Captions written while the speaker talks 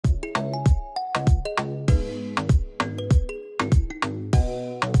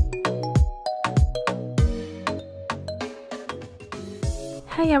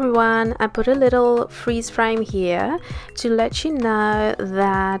Hey everyone, I put a little freeze frame here to let you know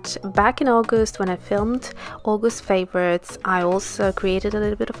that back in August when I filmed August Favourites, I also created a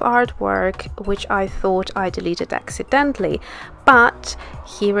little bit of artwork which I thought I deleted accidentally, but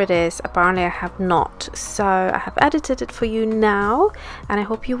here it is. Apparently I have not, so I have edited it for you now and I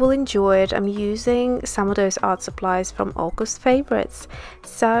hope you will enjoy it. I'm using some of those art supplies from August Favourites,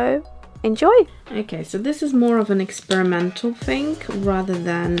 so enjoy. Okay, so this is more of an experimental thing rather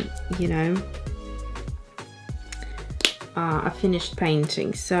than, you know, a finished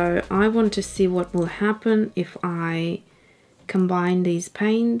painting. So I want to see what will happen if I combine these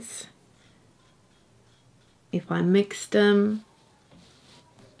paints, if I mix them.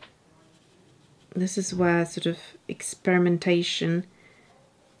 This is where sort of experimentation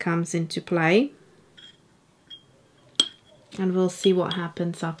comes into play. And we'll see what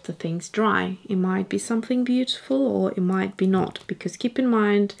happens after things dry. It might be something beautiful or it might be not, because keep in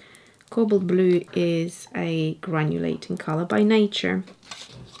mind cobalt blue is a granulating color by nature.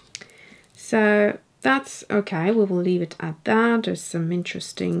 So that's okay, we will leave it at that. There's some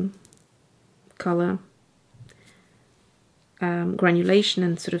interesting color granulation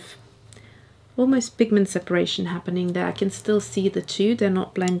and sort of almost pigment separation happening there. I can still see the two, they're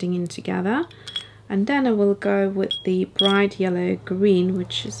not blending in together. And then I will go with the bright yellow green,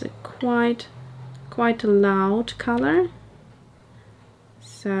 which is a quite a loud color.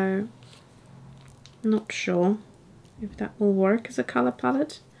 So not sure if that will work as a color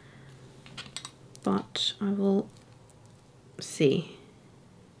palette, but I will see.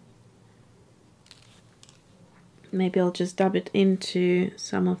 Maybe I'll just dab it into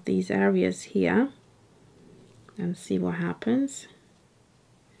some of these areas here and see what happens.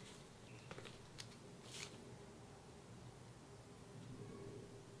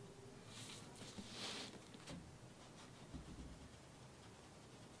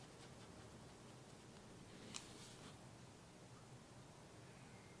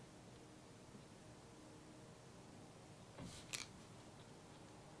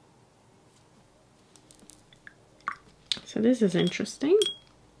 So this is interesting.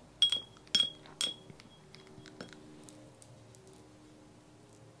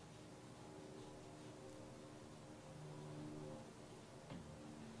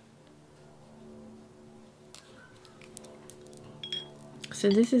 So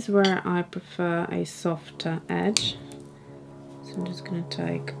this is where I prefer a softer edge. So I'm just going to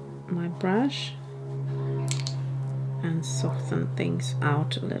take my brush and soften things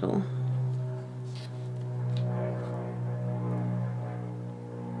out a little.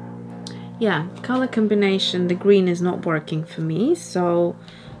 Yeah, color combination, the green is not working for me, so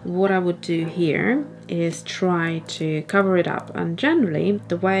what I would do here is try to cover it up. And generally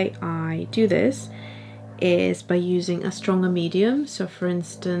the way I do this is by using a stronger medium. So for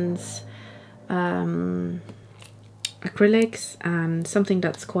instance acrylics and something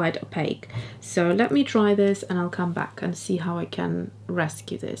that's quite opaque. So let me try this and I'll come back and see how I can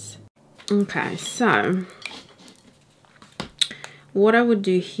rescue this. Okay, so what I would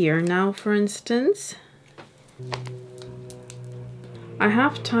do here now, for instance, I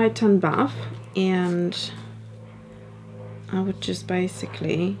have Titan Buff and I would just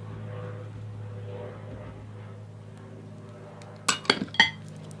basically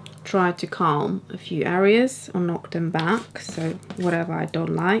try to calm a few areas or knock them back, so whatever I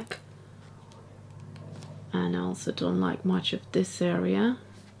don't like. And I also don't like much of this area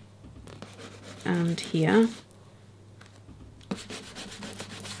and here.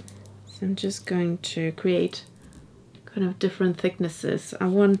 I'm just going to create kind of different thicknesses. I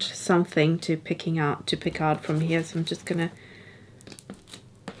want something to pick out from here, so I'm just gonna,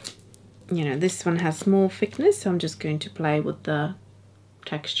 you know, this one has more thickness, so I'm just going to play with the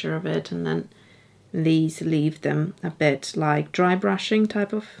texture of it, and then these leave them a bit like dry brushing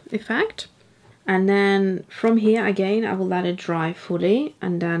type of effect. And then from here again I will let it dry fully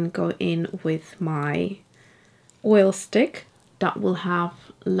and then go in with my oil stick that will have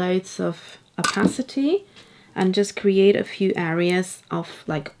loads of opacity and just create a few areas of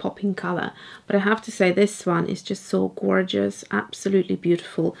like popping color. But I have to say this one is just so gorgeous, absolutely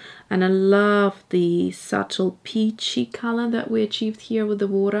beautiful, and I love the subtle peachy color that we achieved here with the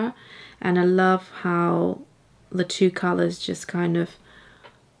water, and I love how the two colors just kind of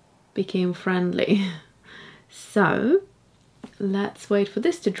became friendly. So let's wait for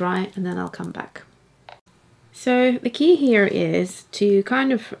this to dry and then I'll come back. So the key here is to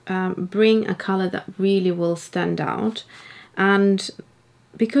kind of bring a color that really will stand out, and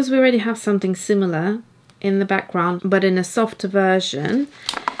because we already have something similar in the background, but in a softer version,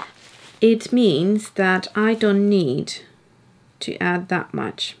 it means that I don't need to add that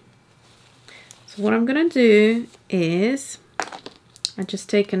much. So what I'm gonna do is I've just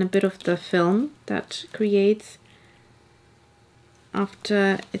taken a bit of the film that creates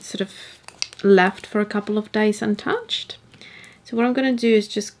after it's sort of left for a couple of days untouched. So what I'm gonna do is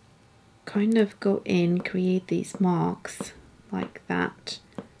just kind of go in, create these marks like that.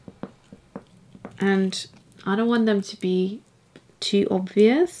 And I don't want them to be too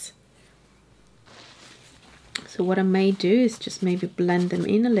obvious. So what I may do is just maybe blend them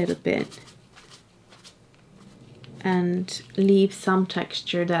in a little bit and leave some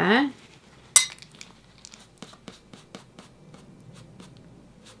texture there.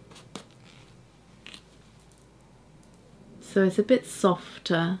 So it's a bit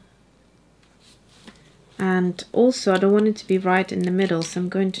softer. And also I don't want it to be right in the middle, so I'm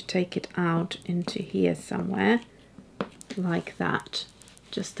going to take it out into here somewhere, like that.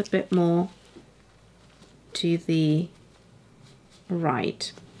 Just a bit more to the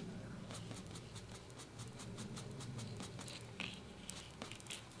right.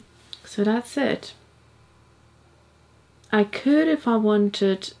 So that's it. I could, if I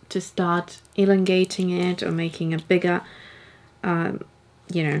wanted, to start elongating it or making a bigger,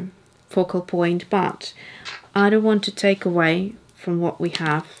 you know, focal point, but I don't want to take away from what we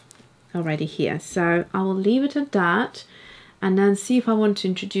have already here. So I will leave it at that and then see if I want to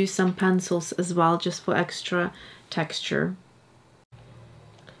introduce some pencils as well, just for extra texture.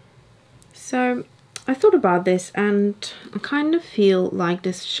 So I thought about this and I kind of feel like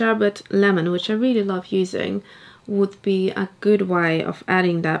this sherbet lemon, which I really love using, would be a good way of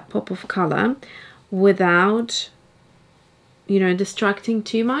adding that pop of color without, you know, distracting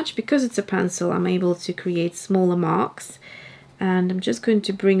too much. Because it's a pencil, I'm able to create smaller marks, and I'm just going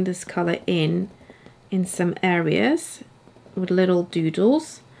to bring this color in some areas with little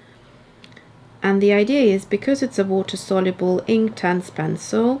doodles. And the idea is, because it's a water-soluble Inktense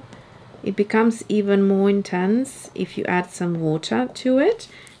pencil, it becomes even more intense if you add some water to it.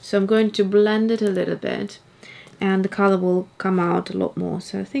 So I'm going to blend it a little bit and the color will come out a lot more.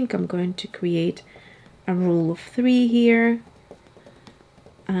 So I think I'm going to create a rule of 3 here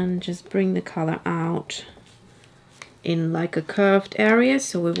and just bring the color out in like a curved area.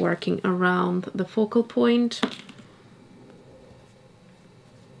 So we're working around the focal point.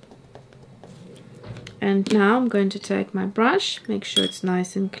 And now I'm going to take my brush, make sure it's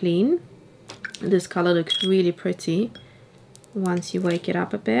nice and clean. This color looks really pretty once you wake it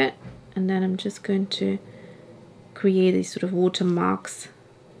up a bit. And then I'm just going to create these sort of watermarks,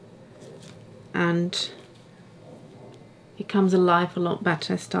 and it comes alive a lot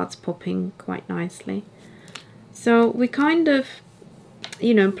better, starts popping quite nicely. So we kind of,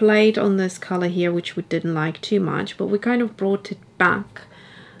 you know, played on this color here, which we didn't like too much, but we kind of brought it back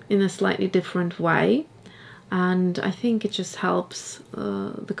in a slightly different way. And I think it just helps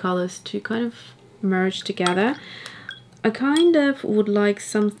the colors to kind of merge together. I kind of would like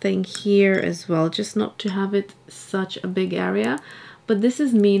something here as well, just not to have it such a big area. But this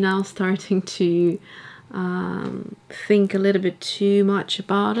is me now starting to think a little bit too much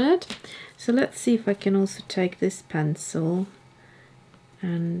about it. So let's see if I can also take this pencil,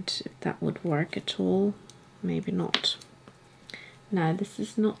 and if that would work at all. Maybe not. No, this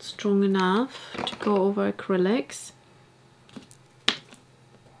is not strong enough to go over acrylics.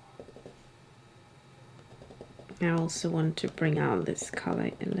 I also want to bring out this color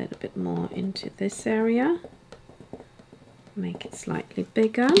a little bit more into this area. Make it slightly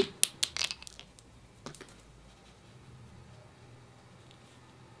bigger.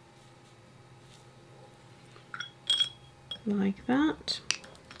 Like that.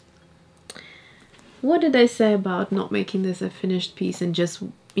 What did I say about not making this a finished piece and just,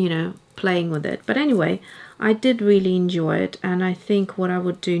 you know, playing with it? But anyway, I did really enjoy it, and I think what I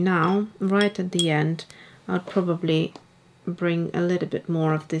would do now, right at the end, I'd probably bring a little bit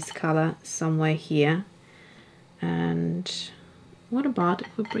more of this color somewhere here. And what about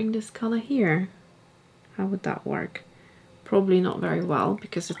if we bring this color here? How would that work? Probably not very well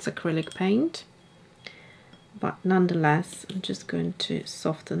because it's acrylic paint. But nonetheless, I'm just going to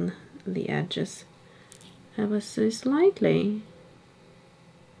soften the edges ever so slightly.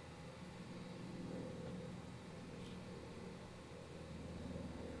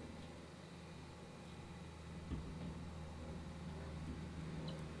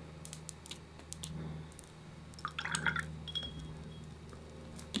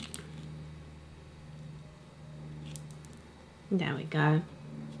 There we go.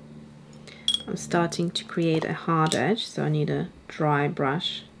 I'm starting to create a hard edge, so I need a dry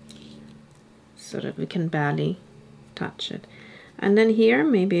brush so that we can barely touch it. And then here,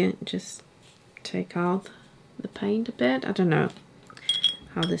 maybe just take out the paint a bit. I don't know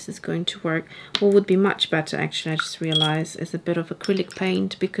how this is going to work. What would be much better, actually, I just realized, is a bit of acrylic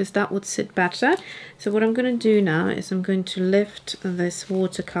paint, because that would sit better. So what I'm going to do now is I'm going to lift this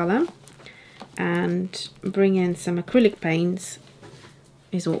watercolor and bring in some acrylic paints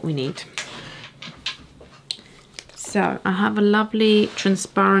is what we need. So I have a lovely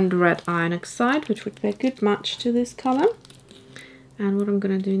transparent red iron oxide, which would be a good match to this color. And what I'm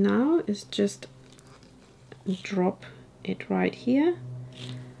going to do now is just drop it right here.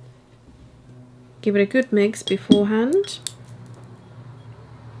 Give it a good mix beforehand.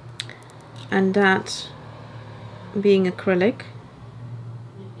 And that being acrylic,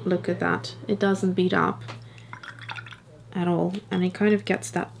 look at that, it doesn't beat up at all, and it kind of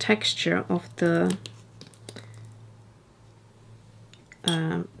gets that texture of the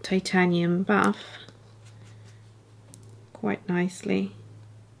titanium buff quite nicely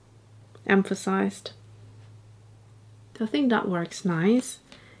emphasized. So I think that works nice.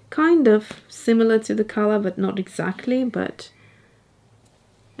 Kind of similar to the color, but not exactly. But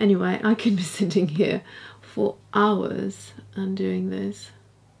anyway, I can be sitting here for hours and doing this.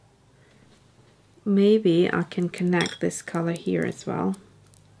 Maybe I can connect this color here as well.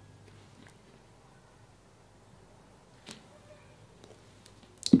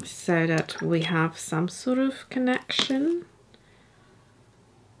 So that we have some sort of connection.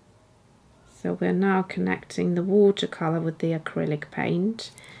 So we're now connecting the watercolor with the acrylic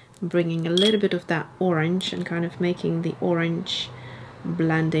paint, bringing a little bit of that orange and kind of making the orange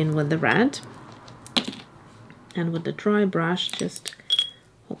blend in with the red. And with the dry brush, just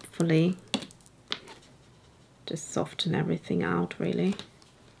hopefully just soften everything out, really.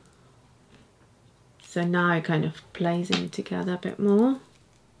 So now it kind of placing it together a bit more.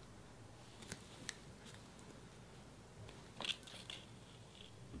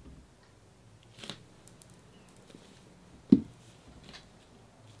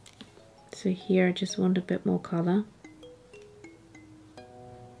 So here I just want a bit more color.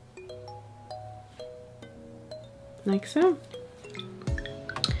 Like so.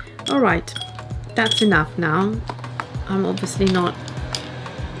 Alright, that's enough now. I'm obviously not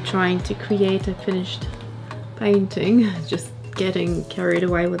trying to create a finished painting, just getting carried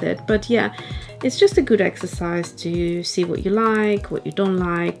away with it. But yeah, it's just a good exercise to see what you like, what you don't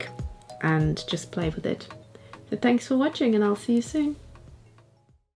like, and just play with it. So thanks for watching, and I'll see you soon.